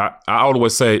Bergkamp, I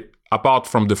always say, apart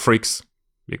from the freaks,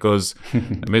 because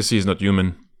Messi is not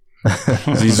human.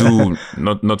 Zizou,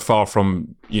 not far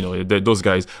from, you know, those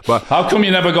guys. But how come you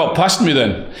never got past me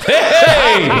then?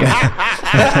 Hey!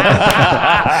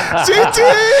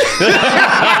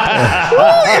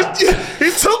 He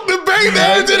took the bait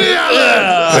there, didn't he,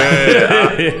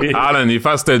 Alan? Alan, if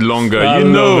I stayed longer, you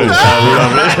know.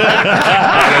 Alan,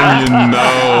 you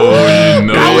know.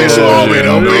 Now it's warming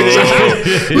up.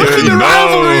 Look at the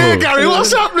rivalry here, Gary.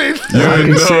 What's happening?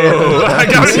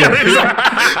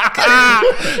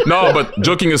 No, but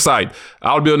joking aside,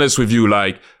 I'll be honest with you.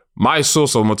 Like, my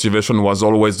source of motivation was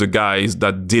always the guys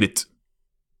that did it,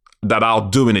 that are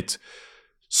doing it.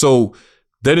 So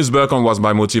Dennis Bergkamp was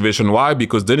my motivation. Why?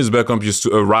 Because Dennis Bergkamp used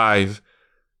to arrive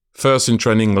first in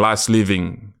training, last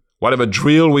leaving. Whatever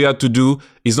drill we had to do,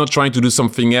 he's not trying to do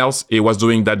something else. He was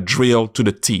doing that drill to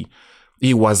the T.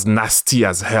 He was nasty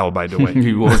as hell, by the way.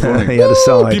 He was. He had a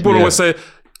side. People always say,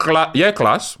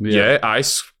 class. Yeah,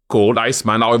 ice, cold, ice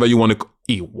man, however you want to.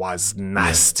 He was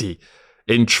nasty.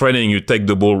 In training, you take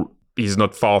the ball, he's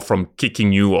not far from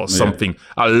kicking you or something.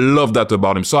 I love that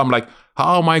about him. So I'm like,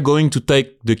 how am I going to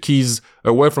take the keys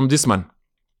away from this man?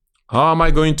 How am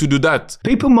I going to do that?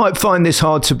 People might find this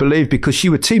hard to believe because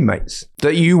you were teammates,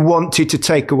 that you wanted to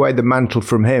take away the mantle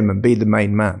from him and be the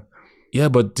main man. Yeah,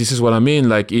 but this is what I mean.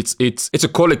 Like, it's a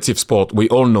collective sport. We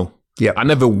all know. Yeah. I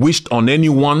never wished on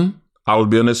anyone, I will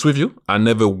be honest with you, I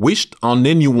never wished on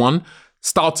anyone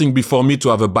starting before me to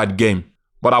have a bad game.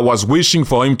 But I was wishing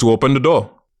for him to open the door.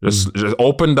 Just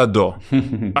open that door.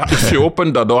 If you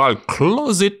open the door, I'll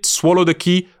close it, swallow the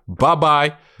key,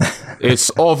 bye-bye.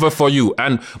 It's over for you.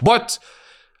 But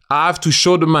I have to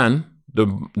show the man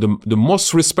the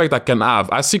most respect I can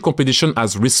have. I see competition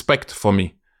as respect for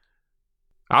me.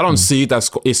 I don't see it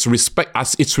as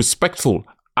it's respectful.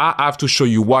 I have to show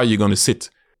you why you're going to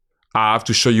sit. I have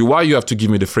to show you why you have to give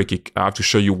me the free kick. I have to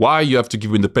show you why you have to give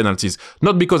me the penalties.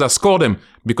 Not because I score them,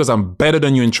 because I'm better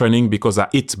than you in training, because I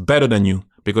eat better than you,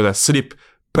 because I sleep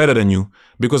better than you,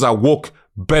 because I walk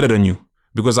better than you,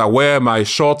 because I wear my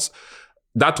shorts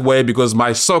that way, because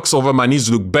my socks over my knees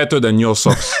look better than your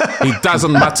socks. It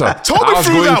doesn't matter. Talk me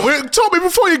through that. Talk me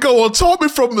before you go on. Talk me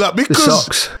from that,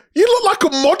 because You look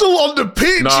like a model on the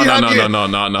pitch.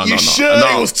 No. Your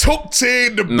shirt was tucked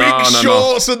in, the big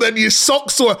shorts, and then your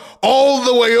socks were all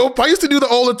the way up. I used to do that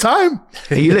all the time.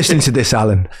 Are you listening to this,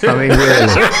 Alan? I mean, really?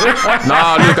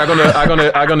 Look,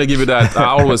 I'm gonna give you that. I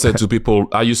always say to people,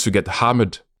 I used to get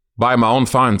hammered by my own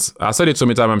fans. I said it so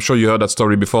many times. I'm sure you heard that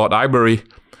story before at Highbury.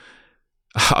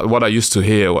 What I used to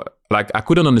hear, like I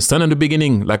couldn't understand in the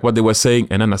beginning, like what they were saying,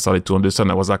 and then I started to understand.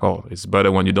 I was like, oh, it's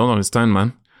better when you don't understand,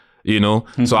 man. You know,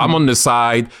 so I'm on the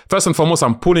side. First and foremost,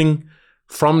 I'm pulling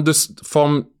from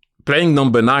playing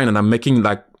number 9, and I'm making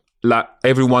like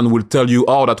everyone will tell you,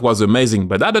 oh, that was amazing.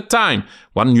 But at the time,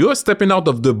 when you're stepping out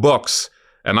of the box,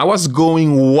 and I was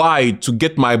going wide to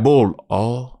get my ball,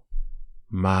 oh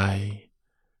my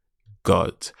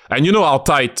God! And you know how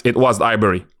tight it was,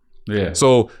 Highbury. Yeah.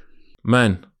 So,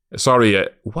 man, sorry,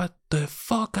 what the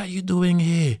fuck are you doing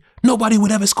here? Nobody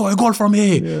would ever score a goal from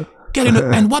here. Yeah. Get in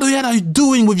and what the hell are you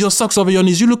doing with your socks over your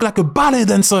knees? You look like a ballet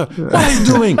dancer. What are you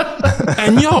doing?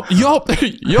 And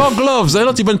your gloves are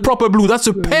not even proper blue. That's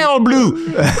a pale blue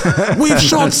with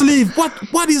short sleeve.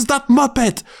 What is that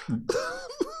muppet?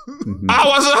 I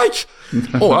was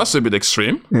like, oh, that's a bit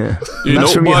extreme. Yeah,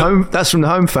 that's from the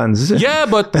home fans, is it? Yeah,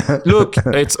 but look,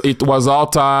 it was our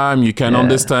time. You can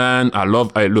understand. I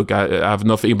have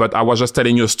nothing, but I was just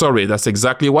telling you a story. That's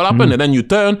exactly what happened. And then you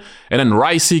turn, and then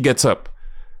Ricey gets up.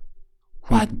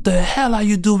 What the hell are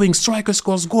you doing? Striker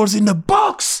scores goals in the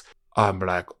box. I'm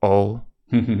like, oh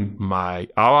my.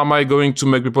 How am I going to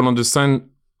make people understand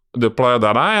the player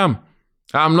that I am?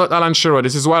 I'm not Alan Shearer.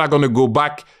 This is why I'm going to go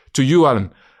back to you,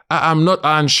 Alan. I'm not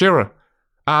Alan Shearer.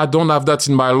 I don't have that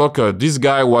in my locker. This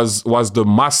guy was the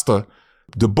master.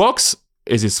 The box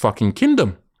is his fucking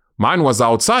kingdom. Mine was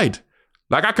outside.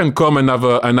 Like, I can come and have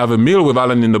a meal with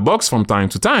Alan in the box from time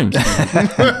to time.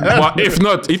 But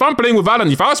if I'm playing with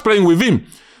Alan, if I was playing with him,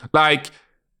 like,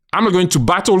 I'm not going to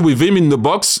battle with him in the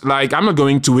box. Like, I'm not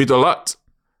going to hit a lot.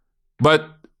 But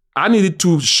I needed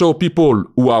to show people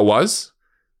who I was,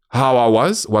 how I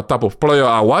was, what type of player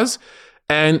I was.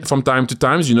 And from time to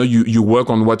time, you know, you work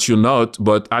on what you're not.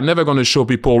 But I'm never going to show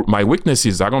people my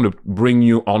weaknesses. I'm going to bring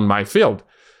you on my field.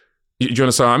 You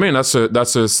understand what I mean?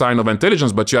 That's a sign of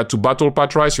intelligence. But you had to battle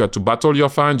Pat Rice. You had to battle your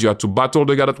fans. You had to battle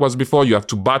the guy that was before. You have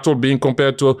to battle being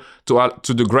compared to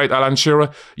the great Alan Shearer.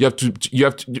 You have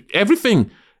to everything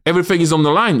is on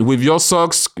the line with your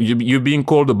socks. You being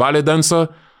called a ballet dancer.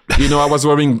 You know, I was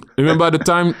wearing, remember at the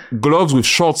time, gloves with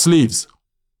short sleeves.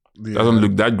 Yeah. Doesn't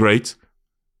look that great,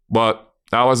 but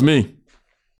that was me.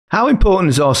 How important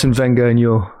is Arsene Wenger in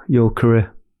your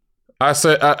career? I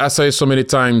say so many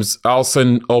times,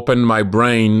 Arsene opened my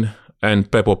brain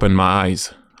and Pep opened my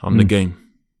eyes on the game.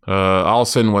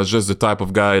 Arsene was just the type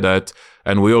of guy that,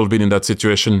 and we all been in that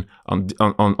situation,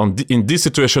 in this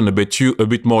situation a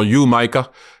bit more you,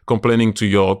 Micah, complaining to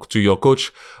your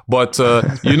coach. But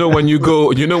you know when you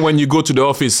go to the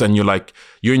office and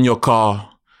you're in your car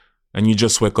and you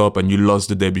just wake up and you lost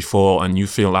the day before and you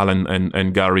feel Alan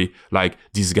and Gary like,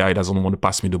 this guy doesn't want to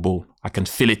pass me the ball. I can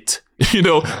feel it. You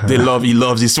know, he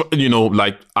loves this, you know,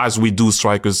 like as we do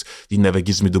strikers, he never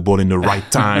gives me the ball in the right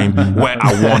time where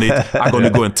I want it. I'm going to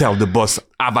go and tell the boss,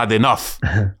 I've had enough,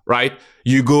 right?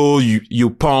 You go, you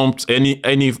pumped, any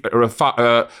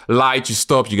light, you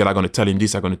stop, I'm going to tell him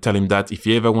this, I'm going to tell him that. If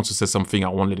he ever wants to say something, I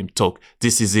won't let him talk.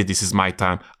 This is it, this is my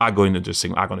time. I go in the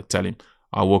dressing room, I'm going to tell him.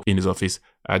 I walk in his office.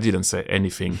 I didn't say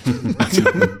anything.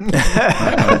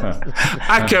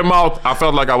 I came out. I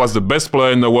felt like I was the best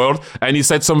player in the world. And he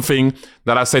said something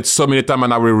that I said so many times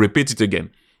and I will repeat it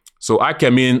again. So I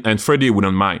came in and Freddie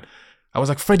wouldn't mind. I was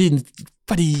like, Freddie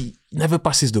never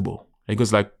passes the ball. He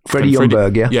goes like, Freddie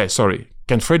Youngberg, yeah? Yeah, sorry.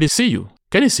 Can Freddie see you?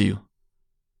 Can he see you?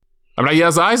 I'm like, he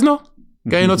has eyes, no?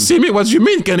 Can he not see me? What do you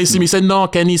mean? Can he see me? He said, no,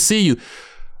 can he see you?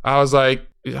 I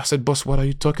said, boss, what are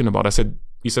you talking about?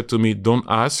 He said to me, don't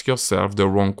ask yourself the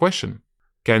wrong question.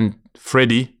 Can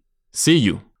Freddie see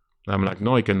you? I'm like,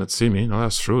 no, he cannot see me. No,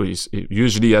 that's true. He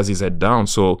usually has his head down.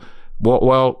 So,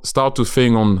 well, start to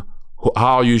think on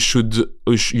how you should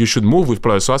move with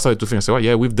players. So I started to think, I said, well,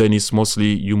 yeah, with Dennis,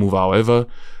 mostly you move however.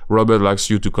 Robert likes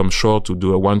you to come short to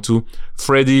do a 1-2.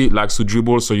 Freddie likes to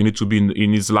dribble, so you need to be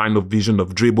in his line of vision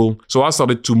of dribble. So I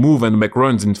started to move and make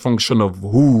runs in function of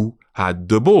who had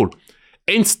the ball.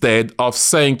 Instead of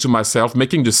saying to myself,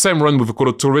 making the same run with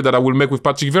Kolo Touré that I will make with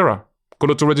Patrick Vieira.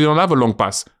 Kolo Touré didn't have a long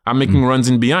pass. I'm making runs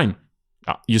in behind.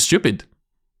 You're stupid.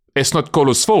 It's not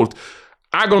Kolo's fault.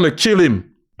 I'm going to kill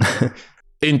him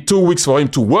in 2 weeks for him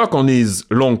to work on his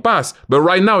long pass. But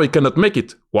right now, he cannot make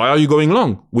it. Why are you going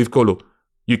long with Kolo?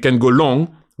 You can go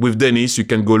long with Dennis. You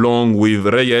can go long with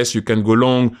Reyes. You can go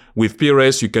long with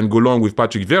Pires. You can go long with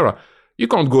Patrick Vieira. You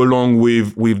can't go along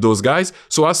with those guys.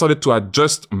 So I started to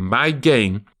adjust my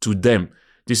game to them.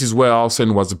 This is where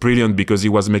Arsene was brilliant because he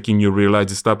was making you realize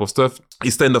this type of stuff.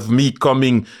 Instead of me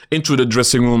coming into the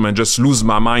dressing room and just lose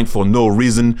my mind for no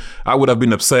reason, I would have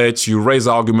been upset. You raise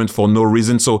argument for no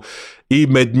reason. So he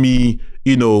made me,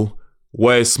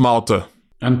 way smarter.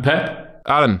 And Pep?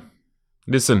 Alan,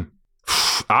 listen,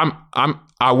 I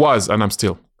was, and I'm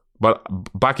still. But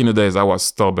back in the days, I was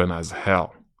stubborn as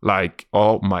hell. Like,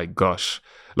 oh my gosh.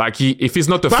 Like, if he's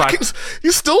not the fact...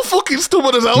 You're still fucking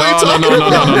stubborn as hell. No.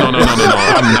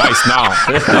 I'm nice now.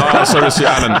 No, seriously,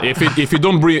 Alan. If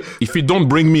you don't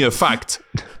bring me a fact,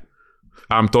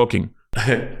 I'm talking.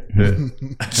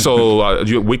 So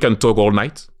we can talk all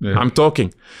night. Yeah. I'm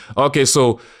talking. Okay,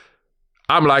 so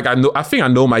I'm like, I think I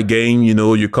know my game.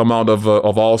 You come out of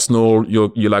Arsenal.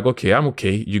 You're like, okay, I'm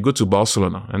okay. You go to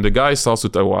Barcelona, and the guy starts to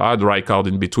tell. Well, I had Rijkaard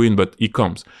in between, but he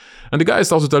comes. And the guy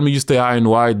starts to tell me, you stay high and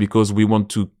wide because we want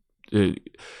to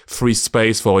free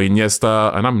space for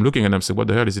Iniesta. And I'm looking at him and say, what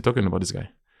the hell is he talking about, this guy?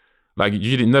 Like,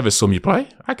 you never saw me play.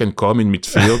 I can come in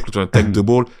midfield to take the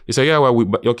ball. He said, yeah, well,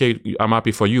 okay, I'm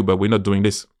happy for you, but we're not doing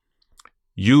this.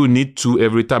 You need to,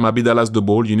 every time Abidal has the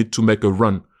ball, you need to make a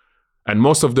run. And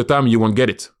most of the time, you won't get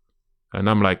it. And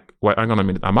I'm like, wait, hang on a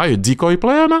minute. Am I a decoy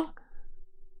player now?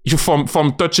 You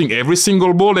from touching every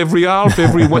single ball, every half,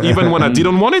 even when I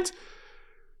didn't want it?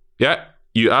 Yeah,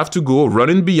 you have to go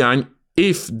running behind.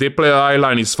 If the player high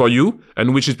line is for you,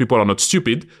 and which is people are not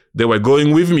stupid, they were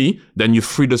going with me, then you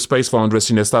free the space for Andres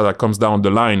Iniesta that comes down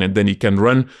the line, and then he can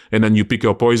run, and then you pick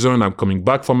your poison. I'm coming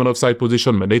back from an offside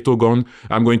position, Maneto gone.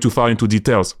 I'm going too far into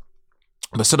details.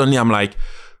 But suddenly I'm like,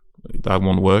 that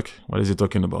won't work. What is he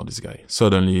talking about, this guy?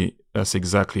 Suddenly, that's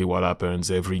exactly what happens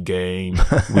every game.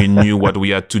 We knew what we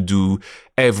had to do.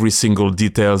 Every single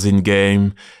details in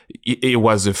game. He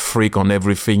was a freak on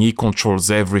everything. He controls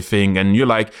everything. And you're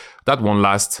like, that won't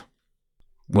last.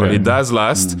 Well, it does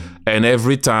last. And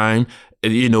every time,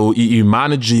 he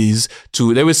manages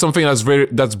to... There is something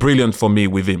that's brilliant for me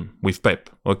with him, with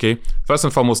Pep, okay? First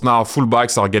and foremost, now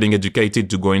fullbacks are getting educated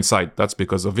to go inside. That's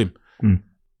because of him.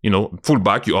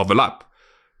 Fullback, you overlap.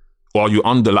 Or you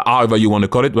underlap, however you want to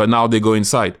call it, but now they go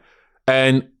inside.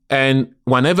 And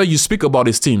whenever you speak about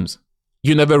his teams,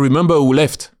 you never remember who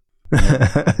left.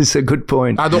 It's a good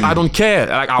point. I don't care.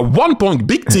 Like, at one point,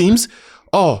 big teams,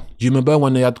 you remember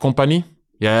when they had Company?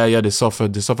 Yeah, they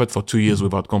suffered. They suffered for 2 years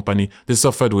without Company. They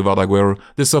suffered without Aguero.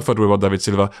 They suffered without David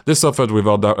Silva. They suffered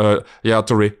without Yaya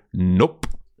Toure. Nope.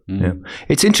 Yeah.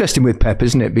 It's interesting with Pep,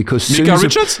 isn't it? Because Mika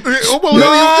Richards? Mike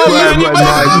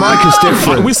is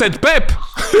different. We said Pep.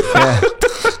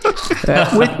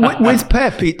 With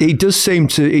Pep, he does seem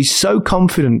to. He's so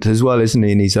confident as well, isn't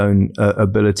he, in his own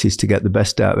abilities to get the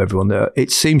best out of everyone.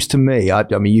 It seems to me, I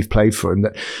mean, you've played for him,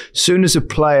 that as soon as a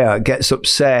player gets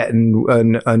upset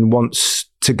and wants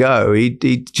to go, he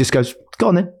just goes, "Go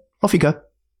on then, off you go."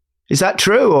 Is that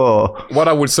true, or what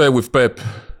I would say with Pep?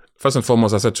 First and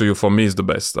foremost, I said to you, for me, is the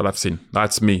best that I've seen.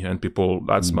 That's me, and people,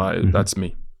 that's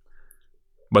me.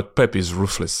 But Pep is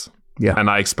ruthless. Yeah. And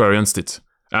I experienced it.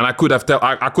 And I could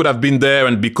have been there,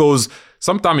 and because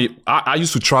sometimes I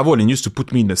used to travel and used to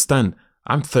put me in the stand.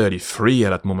 I'm 33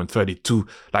 at that moment, 32.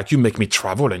 Like, you make me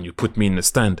travel and you put me in the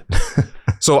stand.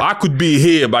 So I could be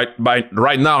here by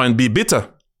right now and be bitter.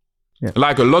 Yeah.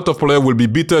 Like a lot of players will be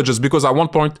bitter just because at one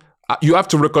point, you have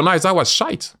to recognize I was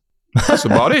shite. That's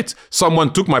about it.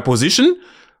 Someone took my position.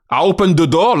 I opened the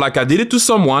door like I did it to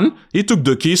someone. He took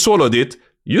the key, swallowed it.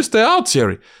 You stay out,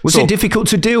 Thierry. Was it difficult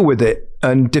to deal with it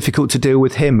and difficult to deal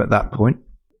with him at that point?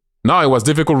 No, it was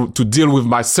difficult to deal with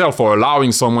myself for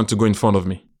allowing someone to go in front of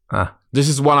me. This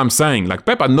is what I'm saying. Like,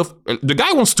 Pep, the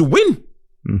guy wants to win.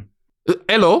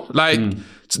 Hello?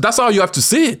 That's how you have to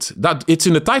see it. That it's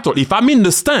in the title. If I'm in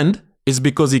the stand, it's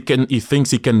because he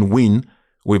thinks he can win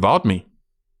without me.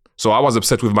 So I was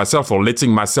upset with myself for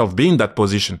letting myself be in that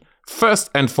position,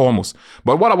 first and foremost.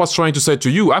 But what I was trying to say to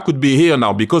you, I could be here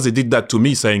now because he did that to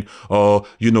me, saying, oh,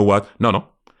 you know what? No.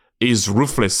 He's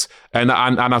ruthless. And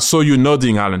I saw you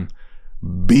nodding, Alan.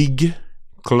 Big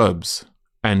clubs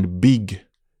and big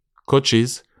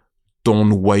coaches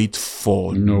don't wait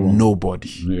for nobody.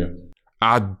 Yeah.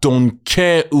 I don't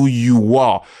care who you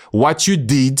are, what you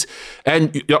did,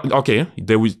 and okay,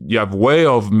 you have way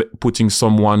of putting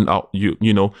someone out.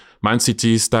 You know, Man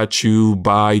City statue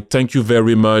by thank you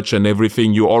very much and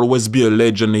everything. You always be a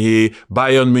legend here,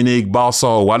 Bayern Munich, Barca,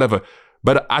 or whatever.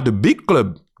 But at a big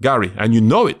club, Gary, and you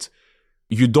know it,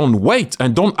 you don't wait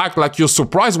and don't act like you're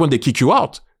surprised when they kick you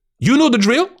out. You know the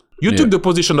drill. You took the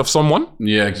position of someone.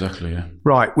 Yeah, exactly. Yeah.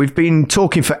 Right, we've been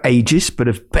talking for ages, but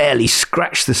have barely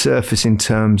scratched the surface in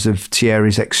terms of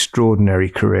Thierry's extraordinary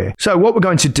career. So what we're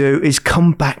going to do is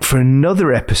come back for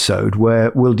another episode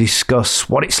where we'll discuss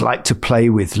what it's like to play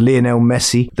with Lionel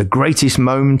Messi, the greatest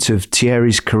moment of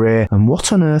Thierry's career, and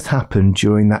what on earth happened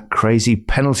during that crazy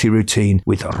penalty routine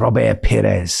with Robert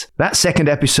Pires. That second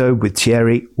episode with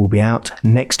Thierry will be out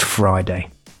next Friday.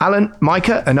 Alan,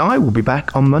 Micah, and I will be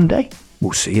back on Monday.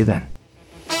 We'll see you then.